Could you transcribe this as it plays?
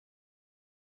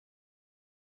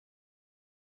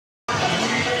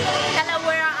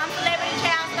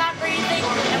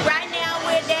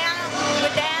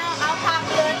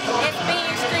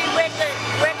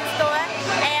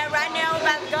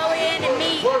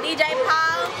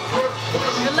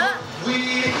Good luck.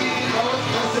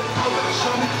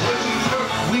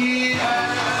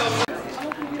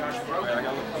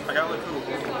 I got to look cool.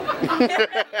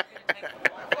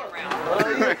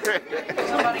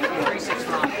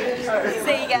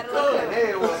 See, you got to look.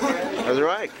 That's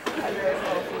right.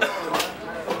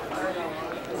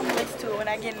 Next to it when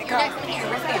I get in the car.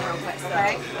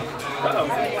 Right?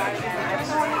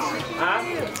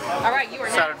 All right, you are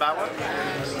Excited about what?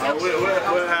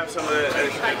 We'll have some of that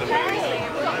extra.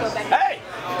 Hey!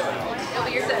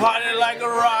 Party like a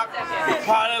rock.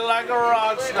 Party like a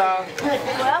rock star.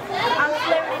 Well, I'm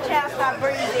Celebrity Child-Star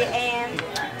Breez'e, and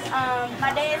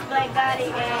my dad's Black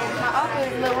Gotti, and my uncle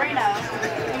is Lorena.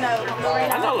 You know,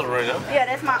 Lorena. I know Lorena. Yeah,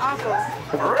 that's my uncle.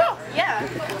 For real? Yeah.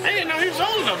 I didn't know he was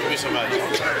old enough to be somebody.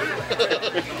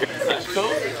 That's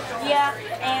cool. Yeah,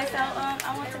 and so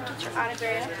I want to get your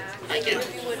autograph. Thank you.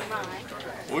 If you wouldn't mind.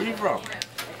 Where you from?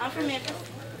 I'm from Memphis.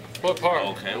 What part?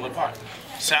 Okay, what part?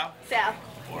 South? South.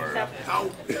 Or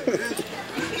South.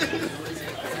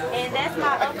 And that's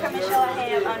my upcoming show I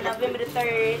have on November the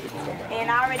 3rd. And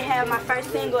I already have my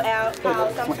first single out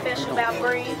called Something Special About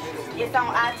Breez'e. It's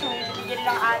on iTunes. You can get it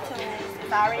on iTunes.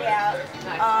 It's already out.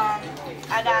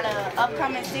 I got an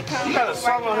upcoming sitcom. You got a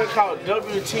song on here called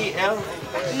WTF?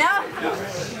 No.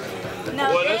 No.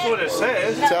 Well, that's what it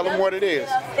says. No, Tell them what it is.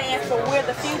 WTF stands for We're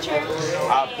the Future.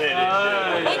 I bet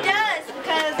it It does,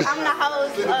 because I'm the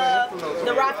host of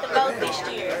the Rock the Vote this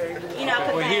year. You know,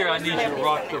 Well, here I need you to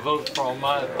rock the vote for on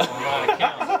my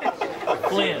account.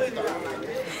 Flynn.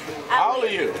 How old are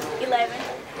you? 11.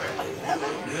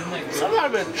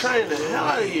 Somebody been training the hell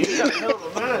out of you. You got a hell of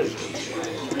a mind.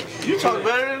 You talk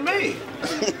better than me.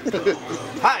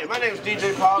 Hi, my name is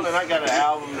DJ Paul, and I got an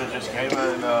album that just came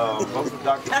out in both with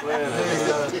Dr. Flynn.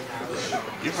 And,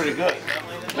 you're pretty good.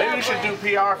 Maybe you should do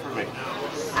PR for me.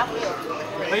 I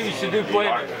will. Maybe you should do wait a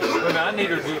minute, I need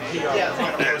her to do PR.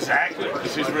 Exactly.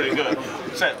 She's pretty good.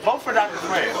 Said, vote for Dr.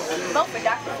 Flynn. Vote for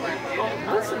Dr. Flynn.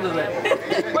 Listen to that.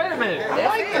 Wait a minute. I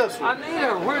like this one. I need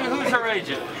her. Who's her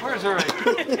agent? Where's her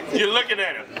agent? You're looking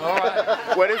at him. All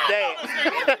right. What is that?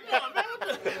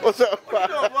 What's up? You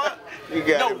know what? You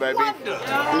got it, baby.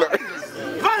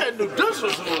 If I had knew this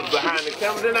was who was behind the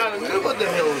camera, then I knew what the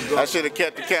hell was going on. I should have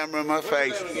kept the camera in my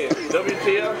face.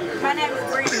 WTF? My name is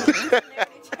Breez'e.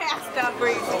 Child-Star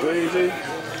Breez'e. Breez'e.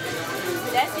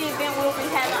 That's the event we'll be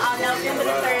having on November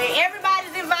the 3rd.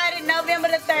 Everybody's invited November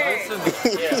the 3rd.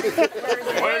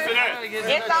 Where is it at?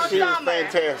 It's on She was Summer.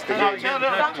 fantastic. Tell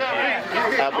them.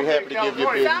 I'll be happy to give you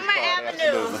a business Summer card.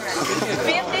 Avenue,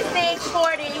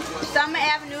 5640 Summer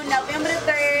Avenue, November the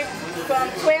 3rd, from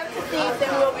 12 to 6,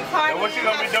 and we'll be partying. And what you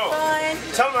gonna be doing? Fun.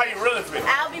 Tell them how you really feel.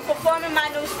 I'll be performing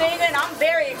my new single, and I'm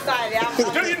very excited.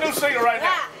 Do your new single right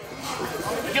now.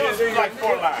 Give us like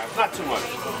 4 lines, not too much.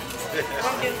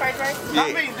 Want to do the first verse?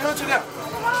 Not me, do it together.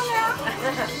 Come on now.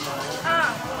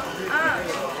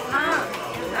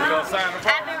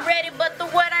 I've been ready, but the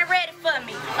word ain't ready for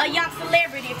me. A young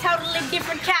celebrity, totally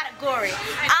different category.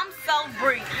 I'm so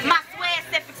brief, my swag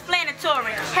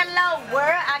self-explanatory. Hello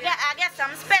world, I got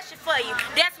something special for you.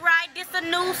 That's right, this a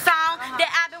new song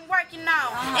that I've been working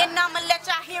on, and I'ma let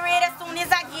y'all hear it as soon as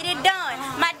I get it done.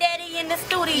 My daddy in the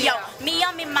studio, me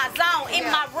I'm in my zone, in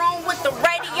my room with the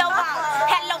radio on.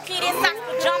 Hello Kitty socks,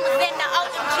 pajamas, and the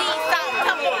OMG song.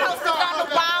 Couple posters on the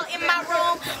wall in my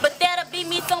room, but that'll be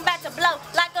me soon about to blow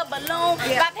like a balloon.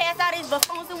 Bypass all these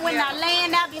buffoons, and when I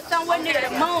land, I'll be somewhere near the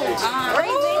moon.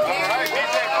 Breez'e.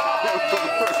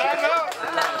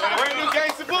 Bring new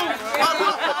gangsta boots.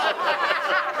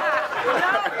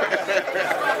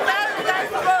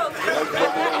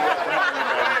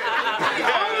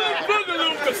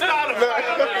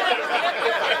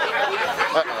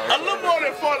 A little more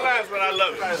than 4 lines, but I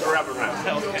love it. It's a rap around.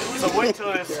 So wait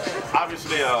till it's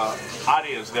obviously an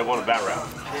audience that want to battle rap.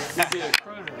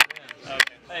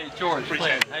 Hey, George,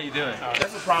 Flynn, how you doing?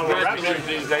 That's the problem with rap music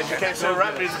these days. You can't say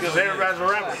rap music because everybody's a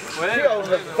rapper. Wait. He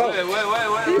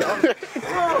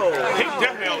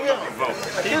definitely don't love the vote.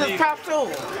 He needs pop too.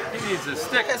 He needs a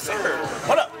stick. Yes, sir.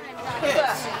 Hold up.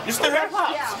 You still have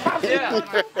pop? Yeah.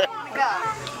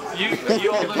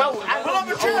 You on the Pull up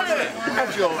a chair there.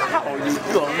 How old are you? You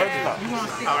on the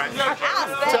all right.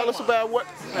 Tell us about what?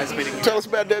 Tell us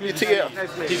about WTF.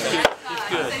 He's good. He's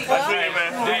good. That's it,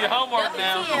 man. Do your homework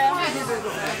now.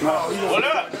 What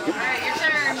up?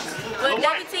 Well,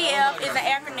 WTF is an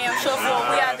acronym short for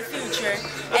We Are the Future.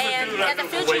 And as a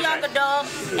future young adult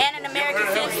and an American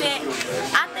citizen,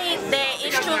 I think that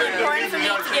it's truly important for me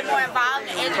to get more involved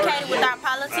and educated with our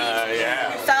politics.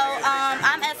 So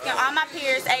I'm asking all my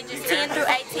peers ages 10 through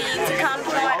 18 to come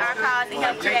join our cause and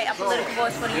help create a political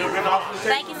voice for the youth.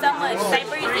 Thank you so much. Stay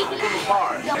breezy.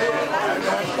 Mars.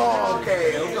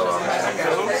 Okay,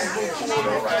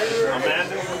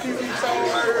 Amanda? I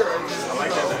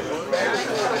like that name.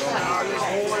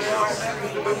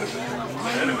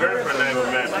 And a girlfriend named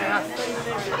Amanda.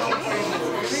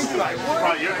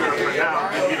 Probably your girlfriend now.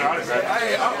 You know,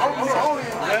 hey, I'm only.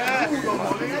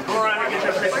 Go around and get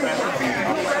your picture, man.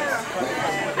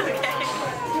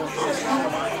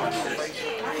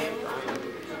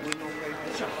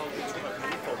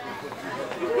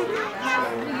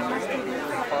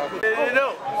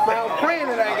 Man, I'm praying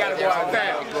that I ain't got to go out of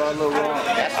town.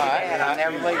 That's all right. I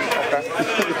never leave. Okay.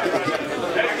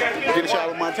 Get a shot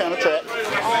with Montana track.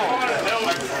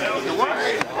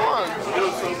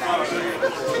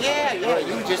 Yeah,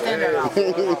 you just in there.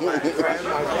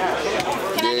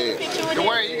 Yeah.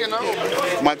 Where you know?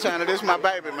 Montana, this is my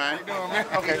baby, man.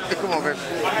 Okay, come on, baby.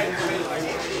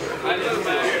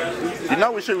 You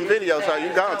know we're shooting videos, so you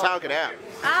gotta talk it out.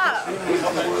 Oh.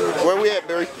 Where we at,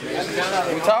 Barry?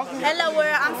 We talking? Hello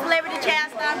world, I'm Celebrity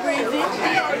Child-Star Breez'e.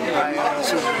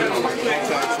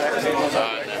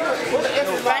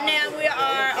 Right now we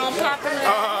are on Popular.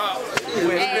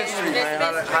 Mystery, man.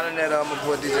 Hollering at my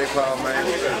boy DJ Paul, man.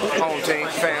 Home team,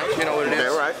 fam, you know what it is.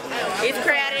 Yeah, right. It's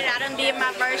crowded. I done did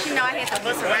my verse. You know I had to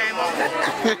bust a rhyme on it.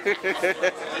 You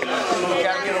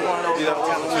gotta get a one over.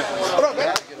 What up,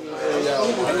 man?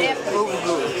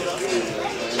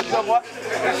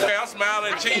 Hey, I'm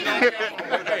smiling and cheating on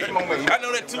camera. Hey, I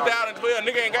know that 2012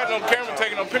 nigga ain't got no camera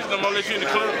taking no pictures no more unless you in the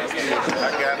club.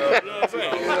 I got it. You know what I'm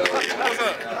saying? What's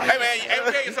up? Hey man, let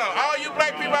me tell you something. All you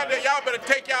black people out there, y'all better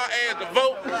take y'all ass to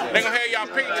vote. They gonna have y'all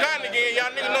picking cotton again.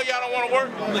 Y'all niggas know y'all don't wanna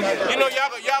work. You know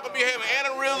y'all gonna be having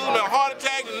aneurysm and heart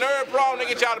attack and nerve problem. They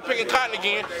get y'all to picking cotton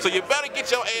again. So you better get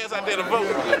your ass out there to vote.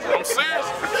 I'm serious.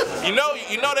 You know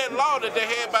that law that they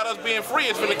had about us being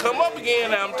free is finna come up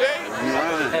again now, I'm telling you.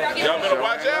 Y'all better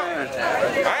watch out.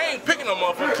 I ain't picking no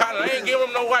motherfucking cotton. I ain't giving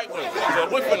them no white ones. So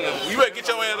you better get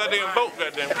your ass out there and vote,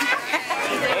 goddammit.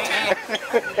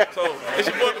 So it's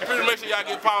your boy Computer. Make sure y'all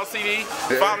get Paul CD.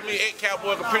 Follow me at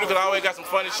Cowboy Computer because I always got some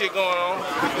funny shit going on.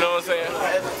 You know what I'm saying?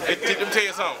 Let me tell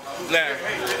you something.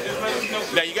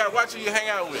 Now you gotta watch who you hang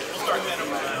out with.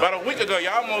 About a week ago,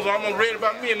 y'all almost read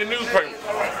about me in the newspaper.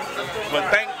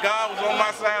 But thank God was on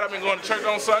my side. I've been going to church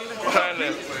on Sunday, trying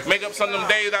to make up some of them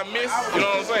days I missed. You know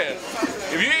what I'm saying?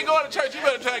 If you ain't going to church, you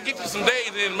better try to get you some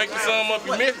days in and make you some up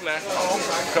you missed now.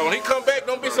 Cause when he come back,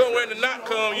 don't be somewhere in the knot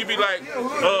come. You be like,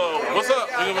 what's up?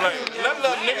 You be like, nothing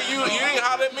up, nigga. You ain't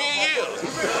hollered at me in years.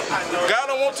 God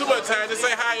don't want too much time. Just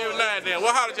say hi every now and then.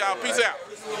 Well, holler at y'all. Peace out.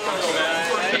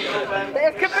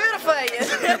 There's computer for you. I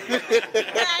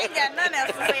ain't got nothing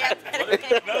else to say after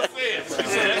that. No sense. She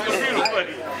said that's computer for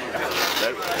you.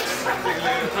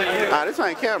 This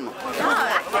ain't camera.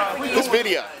 This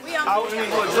video. Say it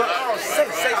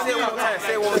one more time.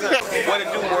 Say it one more time. What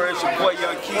it do, word? It's your boy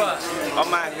Young Key.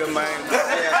 I'm out here, man.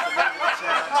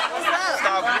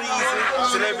 Star Breez'e,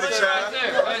 Celebrity Child.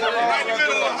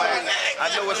 I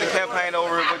know it's a campaign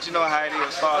over it, but you know how it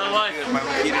is. Star Breez'e, man.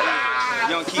 We get it in.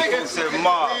 Young Key said,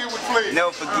 "Ma,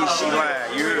 never forget she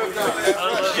lying." You heard?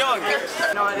 Young.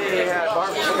 No, I didn't have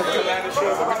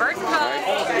Where's my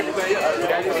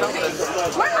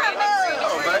bug?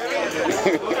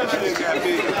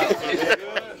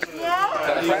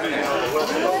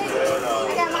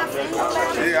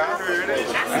 Yeah, I heard it.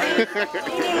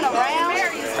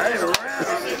 I ain't around.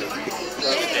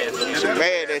 She's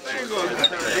mad at you.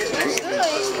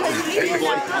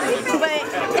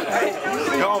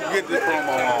 Don't get this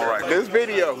promo on right. This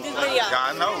video.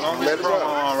 I know. Don't get this promo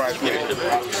on right quick.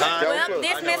 Well,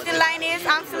 this Mr. Linus,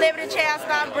 I'm Celebrity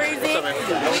Child-Star Breez'e.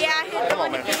 We out here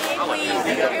doing the gig. We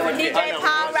here with DJ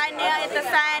Paul right now at the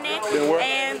signing,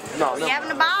 and we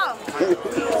having a ball.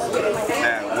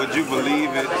 Now, would you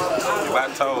believe it if I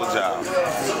told y'all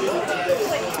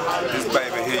this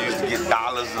baby here used to get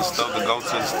dollars and stuff to go to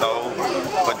the store,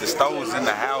 but the store was in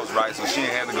the house, right, so she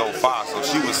didn't have to go far, so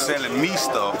she was selling me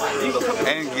stuff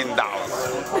and getting dollars.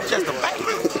 Just a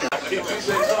baby.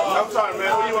 I'm sorry,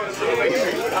 man. What do you want to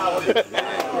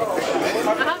say?